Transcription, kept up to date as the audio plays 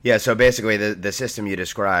Yeah, so basically the system you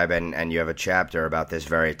describe, and you have a chapter about this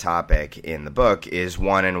very topic in the book, is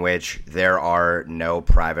one in which there are no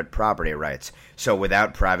private property rights. So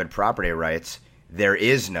without private property rights, there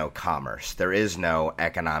is no commerce, there is no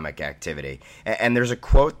economic activity. And there's a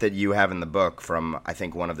quote that you have in the book from, I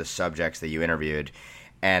think, one of the subjects that you interviewed,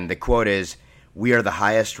 and the quote is, "We are the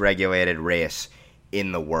highest regulated race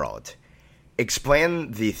in the world."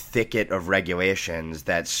 Explain the thicket of regulations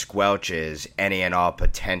that squelches any and all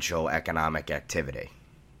potential economic activity.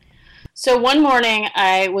 So one morning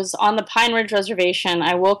I was on the Pine Ridge Reservation.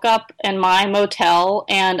 I woke up in my motel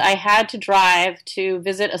and I had to drive to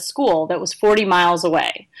visit a school that was 40 miles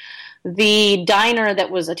away. The diner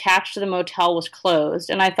that was attached to the motel was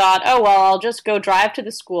closed, and I thought, oh, well, I'll just go drive to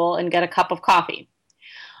the school and get a cup of coffee.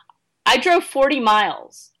 I drove 40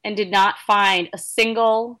 miles and did not find a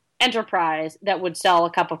single enterprise that would sell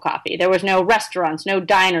a cup of coffee. There was no restaurants, no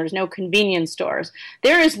diners, no convenience stores.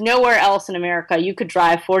 There is nowhere else in America you could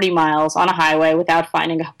drive 40 miles on a highway without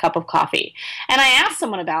finding a cup of coffee. And I asked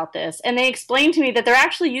someone about this, and they explained to me that there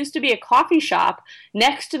actually used to be a coffee shop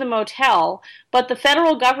next to the motel, but the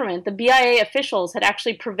federal government, the BIA officials, had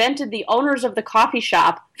actually prevented the owners of the coffee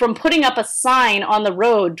shop from putting up a sign on the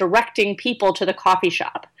road directing people to the coffee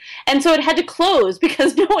shop. And so it had to close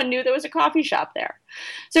because no one knew there was a coffee shop there.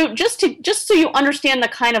 So just so you understand the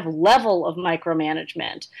kind of level of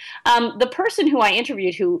micromanagement, the person who I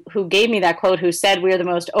interviewed who gave me that quote, who said we are the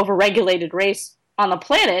most overregulated race on the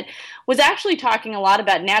planet, was actually talking a lot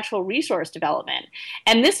about natural resource development.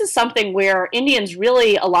 And this is something where Indians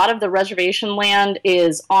really, a lot of the reservation land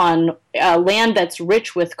is on land that's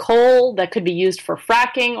rich with coal that could be used for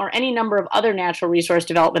fracking or any number of other natural resource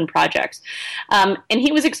development projects. And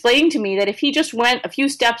he was explaining to me that if he just went a few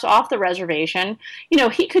steps off the reservation,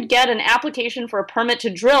 he could get an application for a permit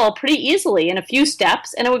to drill pretty easily in a few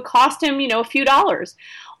steps, and it would cost him, a few dollars.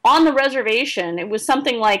 On the reservation, it was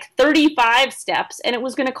something like 35 steps, and it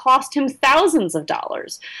was going to cost him thousands of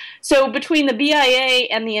dollars. So between the BIA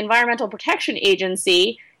and the Environmental Protection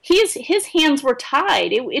Agency, his hands were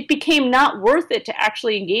tied. It became not worth it to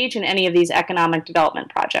actually engage in any of these economic development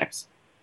projects.